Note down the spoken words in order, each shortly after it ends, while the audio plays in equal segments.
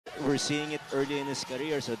we're seeing it early in his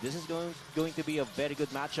career, so this is going to be a very good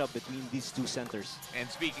matchup between these two centers. And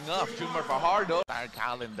speaking of, Junmar Fajardo, our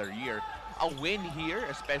calendar year, a win here,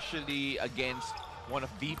 especially against one of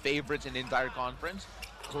the favorites in the entire conference,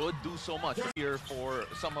 could do so much here for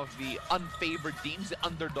some of the unfavored teams, the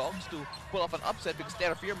underdogs, to pull off an upset, because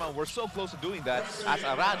Terra Firma were so close to doing that as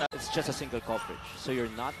Arana. It's just a single coverage, so you're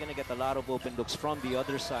not going to get a lot of open looks from the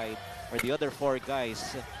other side or the other four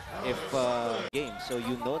guys if game. So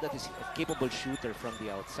you know that he's a capable shooter from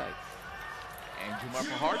the outside. And Junmar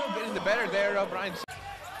Fajardo getting the better there, Brian.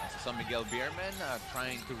 Some Miguel Beermen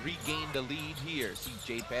trying to regain the lead here.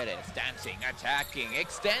 CJ Perez dancing, attacking,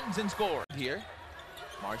 extends and scores here.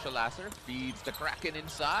 Marshall Lasser feeds the Kraken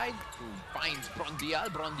inside, who finds Brondial.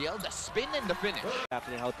 Brondial, the spin and the finish.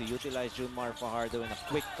 Exactly how to utilize Junmar Fajardo in a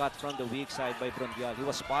quick cut from the weak side by Brondial. He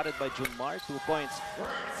was spotted by Junmar, 2 points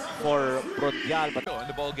for Brondial. But in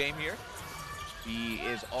the ball game here, he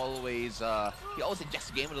always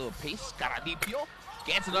adjusts the game a little pace. Caradipio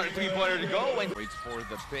gets another 3-pointer to go and waits for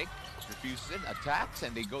the pick. Refuses it, attacks,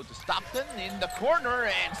 and they go to Stockton in the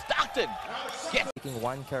corner, and Stockton gets taking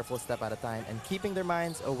one careful step at a time and keeping their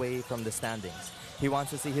minds away from the standings. He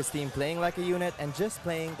wants to see his team playing like a unit and just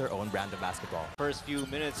playing their own brand of basketball. First few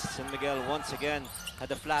minutes, San Miguel once again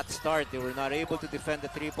had a flat start. They were not able to defend the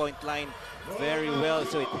 3-point line very well.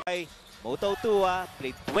 So Moto Tua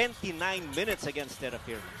played 29 minutes against Terra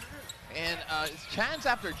Firma. And chance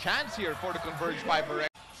after chance here for the Converge FiberXers.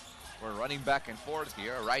 We're running back and forth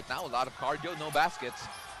here. Right now, a lot of cardio, no baskets.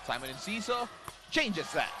 Simon Enciso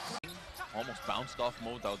changes that. Almost bounced off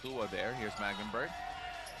Moto Tua there. Here's Magdenberg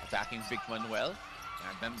attacking Vic Manuel.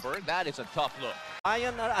 Magdenberg, that is a tough look.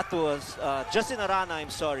 Justin Arana, I'm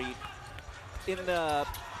sorry, in the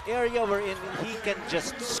area wherein he can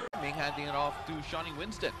just... Handing it off to Shawnee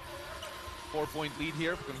Winston. 4-point lead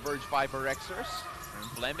here for Converge FiberXers. And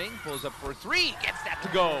Fleming pulls up for 3, gets that to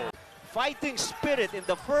go. Fighting spirit in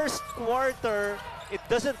the first quarter. It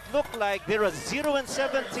doesn't look like they're a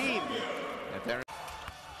 0-17.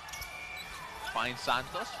 Finds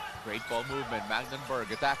Santos. Great ball movement.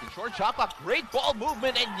 Magdenberg attacking short shot clock. Great ball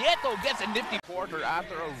movement, and Nieto gets a nifty quarter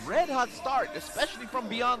after a red-hot start, especially from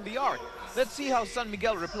beyond the arc. Let's see how San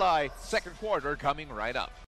Miguel reply. Second quarter coming right up.